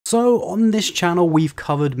So on this channel we've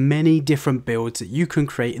covered many different builds that you can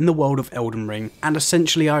create in the world of Elden Ring, and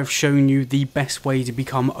essentially I've shown you the best way to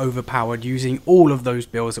become overpowered using all of those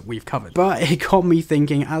builds that we've covered. But it got me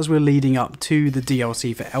thinking, as we're leading up to the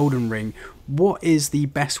DLC for Elden Ring, what is the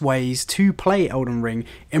best ways to play Elden Ring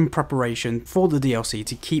in preparation for the DLC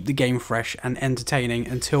to keep the game fresh and entertaining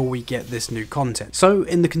until we get this new content. So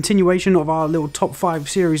in the continuation of our little top 5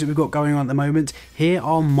 series that we've got going on at the moment, here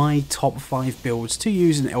are my top 5 builds to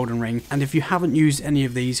use in Elden Ring, and if you haven't used any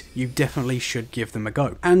of these, you definitely should give them a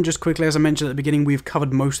go. And just quickly, as I mentioned at the beginning, we've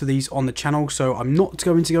covered most of these on the channel, so I'm not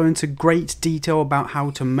going to go into great detail about how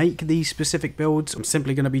to make these specific builds. I'm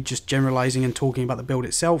simply going to be just generalizing and talking about the build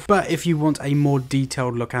itself. But if you want a more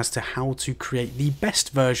detailed look as to how to create the best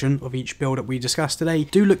version of each build that we discussed today,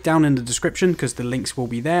 do look down in the description because the links will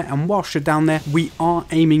be there. And whilst you're down there, we are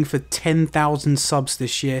aiming for 10,000 subs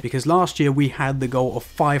this year, because last year we had the goal of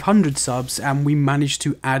 500 subs and we managed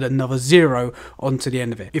to add another 0 onto the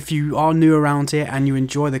end of it. If you are new around here and you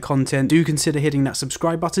enjoy the content, do consider hitting that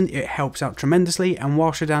subscribe button. It helps out tremendously. And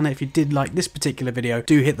whilst you're down there, if you did like this particular video,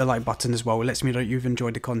 do hit the like button as well. It lets me know you've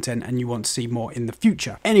enjoyed the content and you want to see more in the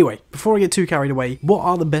future. Anyway, before I get too carried away, what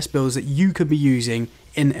are the best builds that you could be using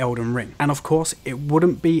in Elden Ring? And of course, it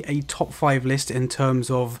wouldn't be a top 5 list in terms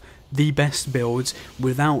of the best builds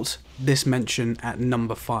without this mention at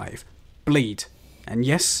number 5, Bleed. And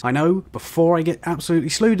yes, I know, before I get absolutely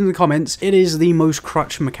slewed in the comments, it is the most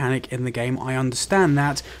crutch mechanic in the game. I understand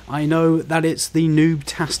that. I know that it's the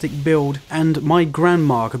noob-tastic build, and my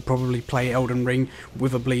grandma could probably play Elden Ring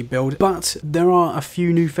with a Bleed build, but there are a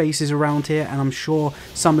few new faces around here, and I'm sure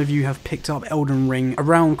some of you have picked up Elden Ring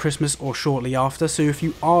around Christmas or shortly after, so if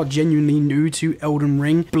you are genuinely new to Elden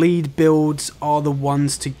Ring, Bleed builds are the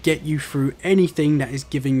ones to get you through anything that is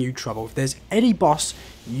giving you trouble. If there's any boss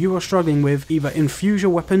you are struggling with, either infuse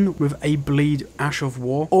your weapon with a Bleed Ash of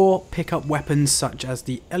War, or pick up weapons such as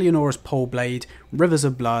the Eleonora's Pole Blade, Rivers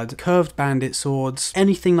of Blood, curved bandit swords,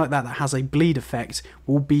 anything like that that has a bleed effect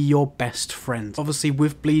will be your best friend. Obviously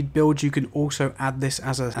with Bleed builds you can also add this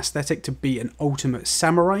as an aesthetic to be an ultimate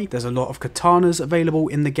samurai. There's a lot of katanas available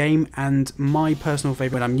in the game, and my personal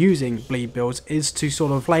favourite when I'm using Bleed builds is to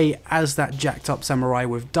sort of play as that jacked up samurai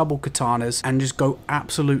with double katanas and just go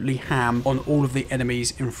absolutely ham on all of the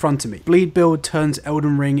enemies in front of me. Bleed build turns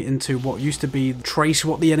Elden Ring into what used to be trace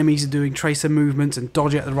what the enemies are doing, trace their movements and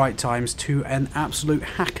dodge at the right times, to an absolute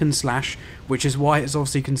hack and slash, which is why it's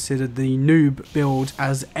obviously considered the noob build,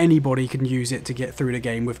 as anybody can use it to get through the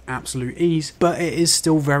game with absolute ease. But it is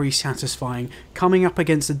still very satisfying coming up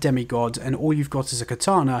against a demigod and all you've got is a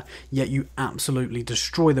katana, yet you absolutely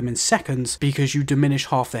destroy them in seconds because you diminish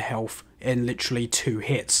half their health in literally 2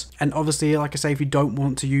 hits. And obviously, like I say, if you don't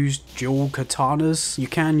want to use dual katanas, you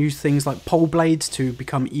can use things like pole blades to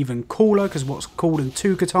become even cooler, because what's called in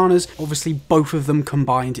 2 katanas, obviously both of them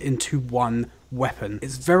combined into one weapon.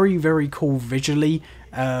 It's very, very cool visually,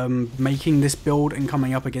 making this build and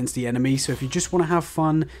coming up against the enemy. So if you just want to have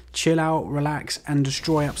fun, chill out, relax and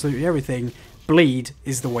destroy absolutely everything, Bleed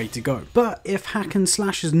is the way to go. But if hack and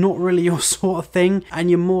slash is not really your sort of thing, and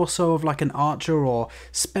you're more so of like an archer or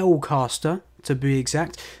spellcaster to be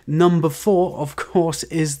exact, number 4 of course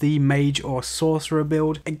is the mage or sorcerer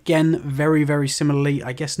build. Again, very, very similarly,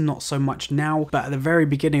 I guess not so much now, but at the very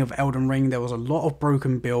beginning of Elden Ring there was a lot of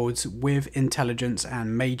broken builds with intelligence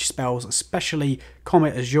and mage spells, especially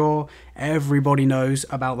Comet Azure. Everybody knows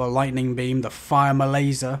about the lightning beam, the fire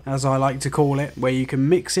laser as I like to call it, where you can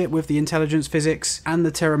mix it with the intelligence physics and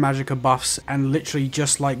the Terra Magica buffs, and literally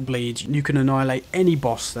just like Bleed, you can annihilate any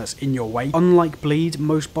boss that's in your way. Unlike Bleed,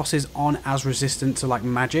 most bosses aren't as resistant to like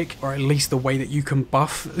magic, or at least the way that you can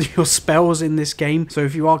buff your spells in this game. So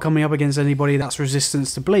if you are coming up against anybody that's resistant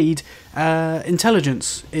to Bleed,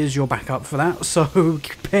 intelligence is your backup for that. So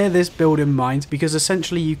bear this build in mind, because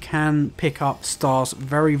essentially you can pick up stars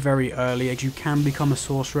very, very early. You can become a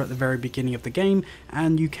sorcerer at the very beginning of the game,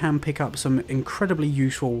 and you can pick up some incredibly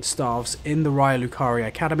useful staves in the Raya Lucaria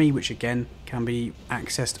Academy, which again can be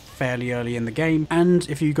accessed fairly early in the game. And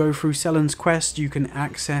if you go through Selen's quest, you can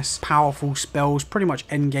access powerful spells, pretty much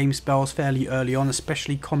endgame spells, fairly early on,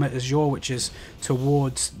 especially Comet Azure, which is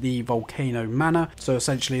towards the Volcano Manor. So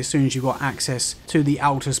essentially as soon as you've got access to the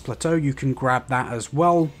Altus Plateau, you can grab that as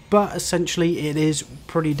well. but essentially it is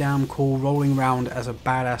pretty damn cool rolling around as a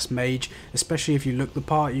badass mage, especially if you look the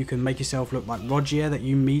part. You can make yourself look like Rogier that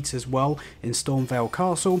you meet as well in Stormvale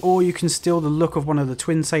Castle, or you can steal the look of one of the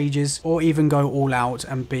twin sages, or even go all out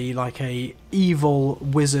and be like a evil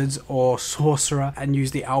wizard or sorcerer and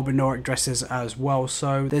use the Albinoric dresses as well.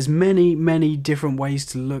 So there's many different ways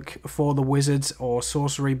to look for the wizards or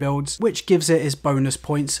sorcery builds, which gives it its bonus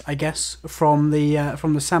points, I guess, from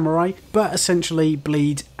the samurai. But essentially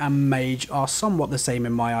bleed and mage are somewhat the same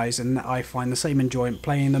in my eyes, and I find the same enjoyment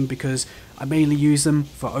playing them because I mainly use them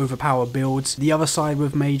for overpower builds. The other side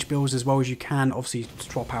with mage builds as well is you can obviously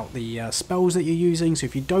swap out the spells that you're using, so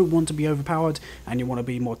if you don't want to be overpowered and you want to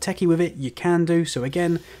be more techie with it, you can do. So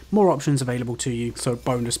again, more options available to you, so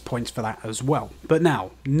bonus points for that as well. But now,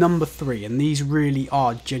 number 3, and these really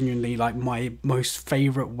are genuinely like my most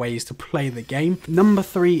favourite ways to play the game. Number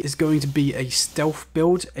 3 is going to be a stealth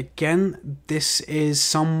build. Again, this is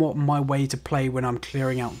somewhat my way to play when I'm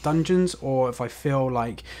clearing out dungeons, or if I feel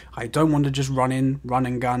like I don't want to just run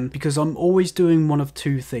and gun, because I'm always doing one of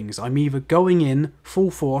two things. I'm either going in full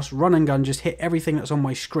force, run and gun, just hit everything that's on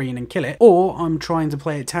my screen and kill it, or I'm trying to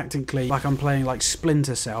play it tactically, like I'm playing like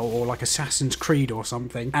Splinter Cell or like Assassin's Creed or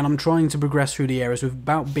something, and I'm trying to progress through the areas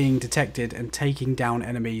without being detected and taking down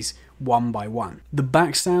enemies one by one. The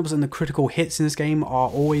backstabs and the critical hits in this game are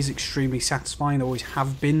always extremely satisfying. They always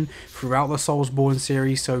have been throughout the Soulsborne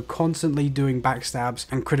series, so constantly doing backstabs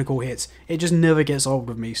and critical hits, it just never gets old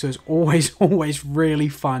with me. So it's always really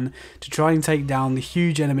fun to try and take down the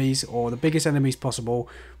huge enemies or the biggest enemies possible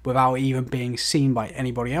without even being seen by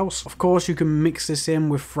anybody else. Of course, you can mix this in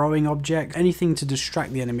with throwing objects, anything to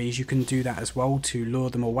distract the enemies. You can do that as well to lure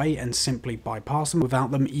them away and simply bypass them without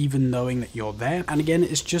them even knowing that you're there. And again,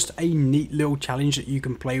 it's just a neat little challenge that you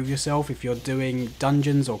can play with yourself if you're doing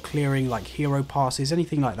dungeons or clearing like hero passes,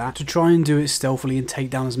 anything like that, to try and do it stealthily and take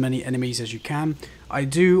down as many enemies as you can. I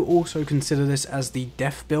do also consider this as the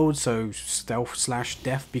death build, so stealth slash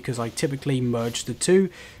death, because I typically merge the two.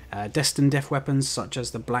 Destined death weapons such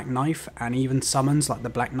as the Black Knife and even summons like the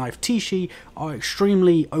Black Knife Tishi are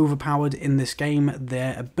extremely overpowered in this game.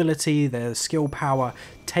 Their ability, their skill power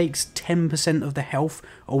takes 10% of the health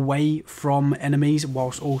away from enemies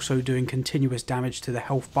whilst also doing continuous damage to the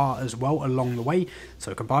health bar as well along the way.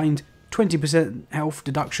 So combined 20% health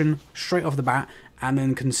deduction straight off the bat, and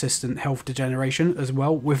then consistent health degeneration as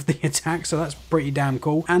well with the attack, so that's pretty damn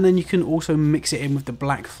cool. And then you can also mix it in with the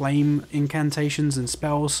Black Flame incantations and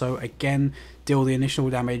spells, so again, deal the initial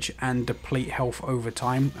damage and deplete health over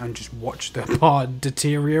time and just watch the bar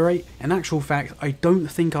deteriorate. In actual fact, I don't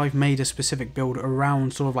think I've made a specific build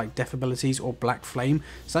around sort of like death abilities or Black Flame,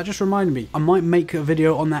 so that just reminded me. I might make a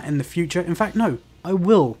video on that in the future. In fact, no, I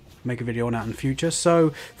will make a video on that in the future.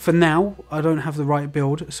 So for now, I don't have the right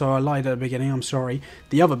build, so I lied at the beginning, I'm sorry.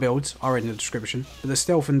 The other builds are in the description, but the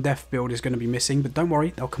stealth and death build is going to be missing, but don't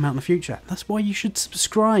worry, they'll come out in the future. That's why you should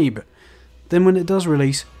subscribe. Then when it does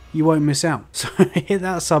release, you won't miss out. So hit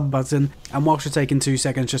that sub button, and whilst you're taking 2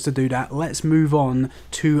 seconds just to do that, let's move on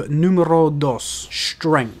to numero dos,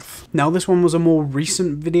 strength. Now this one was a more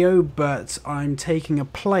recent video, but I'm taking a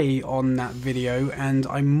play on that video, and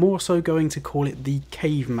I'm more so going to call it the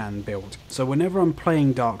caveman build. So whenever I'm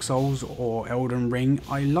playing Dark Souls or Elden Ring,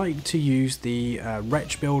 I like to use the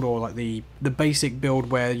wretch build, or like the basic build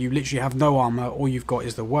where you literally have no armor, all you've got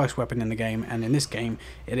is the worst weapon in the game, and in this game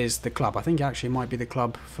it is the club. I think actually it might be the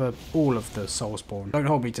club for all of the Soulsborne. Don't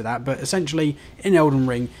hold me to that, but essentially in Elden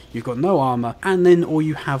Ring you've got no armor, and then all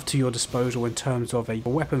you have to your disposal in terms of a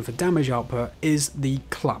weapon for damage output is the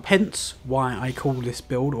club. Hence why I call this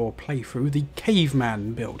build or playthrough the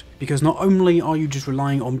caveman build, because not only are you just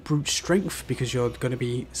relying on brute strength because you're going to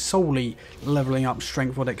be solely leveling up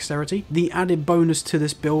strength or dexterity, the added bonus to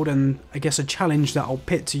this build, and I guess a challenge that I'll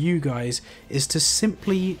pit to you guys, is to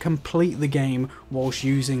simply complete the game whilst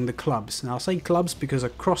using the clubs. Now I say clubs because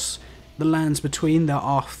across the lands between there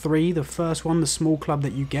are 3. The first one, the small club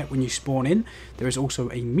that you get when you spawn in. There is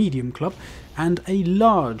also a medium club and a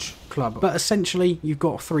large club, but essentially you've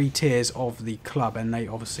got 3 tiers of the club, and they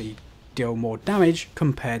obviously deal more damage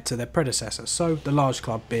compared to their predecessors, so the large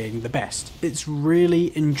club being the best. It's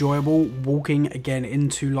really enjoyable walking again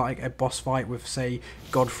into like a boss fight with, say,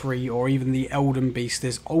 Godfrey or even the Elden Beast,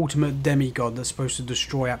 this ultimate demigod that's supposed to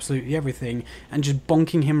destroy absolutely everything, and just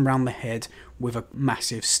bonking him around the head with a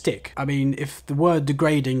massive stick. I mean, if the word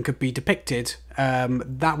degrading could be depicted,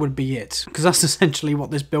 that would be it, because that's essentially what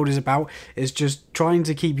this build is about, is just trying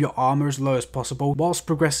to keep your armor as low as possible whilst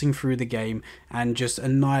progressing through the game and just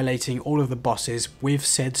annihilating all of the bosses with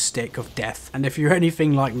said stick of death. And if you're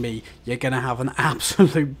anything like me, you're gonna have an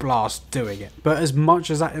absolute blast doing it. But as much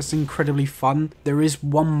as that is incredibly fun, there is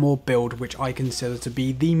one more build which I consider to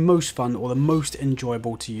be the most fun or the most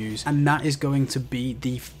enjoyable to use, and that is going to be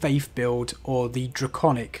the Faith build, or the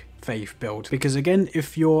Draconic Faith build. Because again,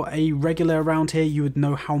 if you're a regular around here, you would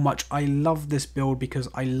know how much I love this build, because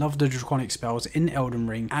I love the Draconic spells in Elden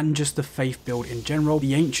Ring and just the Faith build in general.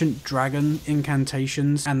 The ancient dragon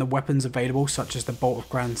incantations and the weapons available, such as the Bolt of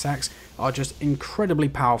Grand Sax, are just incredibly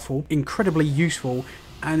powerful, incredibly useful,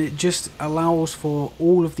 and it just allows for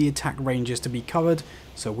all of the attack ranges to be covered.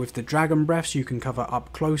 So with the Dragon Breaths, you can cover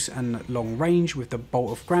up close and long range. With the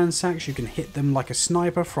Bolt of Grand Sax, you can hit them like a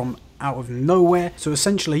sniper from out of nowhere. So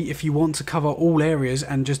essentially, if you want to cover all areas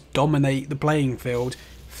and just dominate the playing field,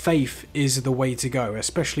 Faith is the way to go,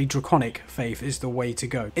 especially Draconic Faith is the way to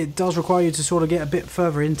go. It does require you to sort of get a bit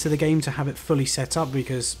further into the game to have it fully set up,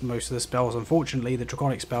 because most of the spells, unfortunately, the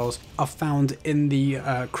Draconic spells, are found in the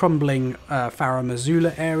crumbling Farum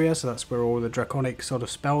Azula area, so that's where all the Draconic sort of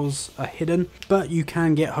spells are hidden. But you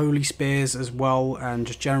can get Holy Spears as well, and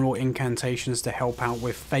just general incantations to help out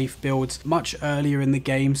with Faith builds much earlier in the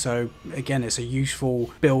game, so again, it's a useful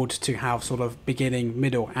build to have sort of beginning,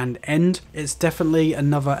 middle, and end. It's definitely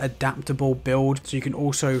another adaptable build, so you can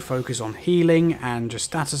also focus on healing and just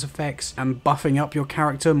status effects and buffing up your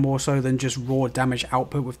character more so than just raw damage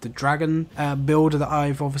output with the dragon build that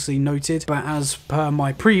I've obviously noted. But as per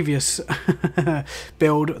my previous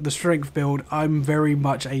build, the strength build, I'm very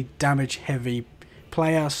much a damage heavy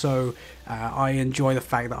player, so I enjoy the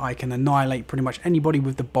fact that I can annihilate pretty much anybody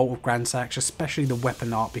with the Bolt of Grand Sax, especially the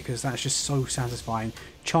weapon art, because that's just so satisfying,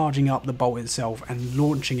 charging up the bolt itself and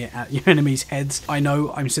launching it at your enemies' heads. I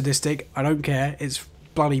know, I'm sadistic, I don't care, it's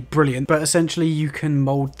bloody brilliant. But essentially, you can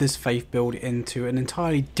mold this Faith build into an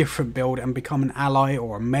entirely different build and become an ally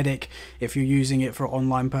or a medic if you're using it for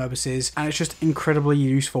online purposes, and it's just incredibly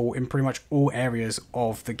useful in pretty much all areas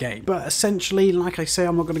of the game. But essentially, like I say,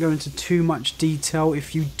 I'm not going to go into too much detail.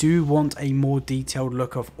 If you do want a more detailed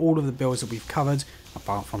look of all of the builds that we've covered,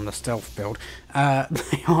 apart from the stealth build,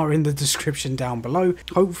 they are in the description down below.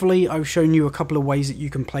 Hopefully I've shown you a couple of ways that you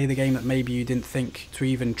can play the game that maybe you didn't think to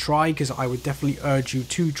even try, because I would definitely urge you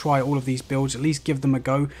to try all of these builds, at least give them a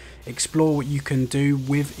go, explore what you can do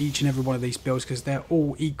with each and every one of these builds, because they're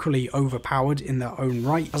all equally overpowered in their own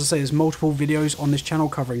right. As I say, there's multiple videos on this channel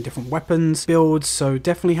covering different weapons, builds, so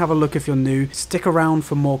definitely have a look if you're new. Stick around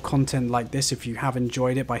for more content like this if you have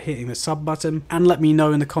enjoyed it by hitting the sub button, and let me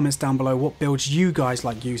know in the comments down below what builds you guys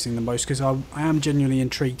like using the most, because I am genuinely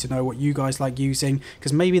intrigued to know what you guys like using,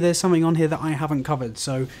 because maybe there's something on here that I haven't covered.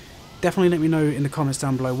 So definitely let me know in the comments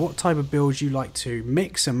down below what type of builds you like to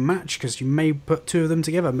mix and match, because you may put two of them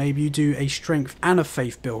together. Maybe you do a strength and a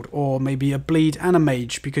faith build, or maybe a bleed and a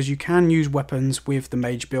mage, because you can use weapons with the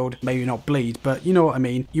mage build, maybe not bleed, but you know what I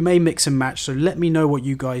mean. You may mix and match, so let me know what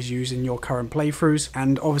you guys use in your current playthroughs.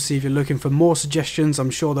 And obviously, if you're looking for more suggestions, I'm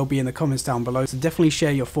sure they'll be in the comments down below, so definitely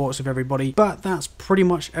share your thoughts with everybody. But that's pretty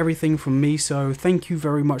much everything from me, so thank you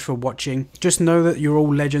very much for watching. Just know that you're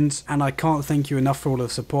all legends, and I can't thank you enough for all the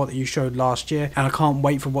support that you showed last year, and I can't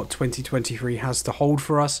wait for what 2023 has to hold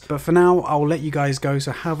for us. But for now, I'll let you guys go,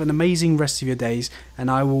 so have an amazing rest of your days, and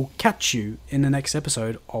I will catch you in the next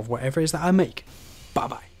episode of whatever it is that I make. Bye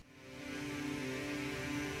bye.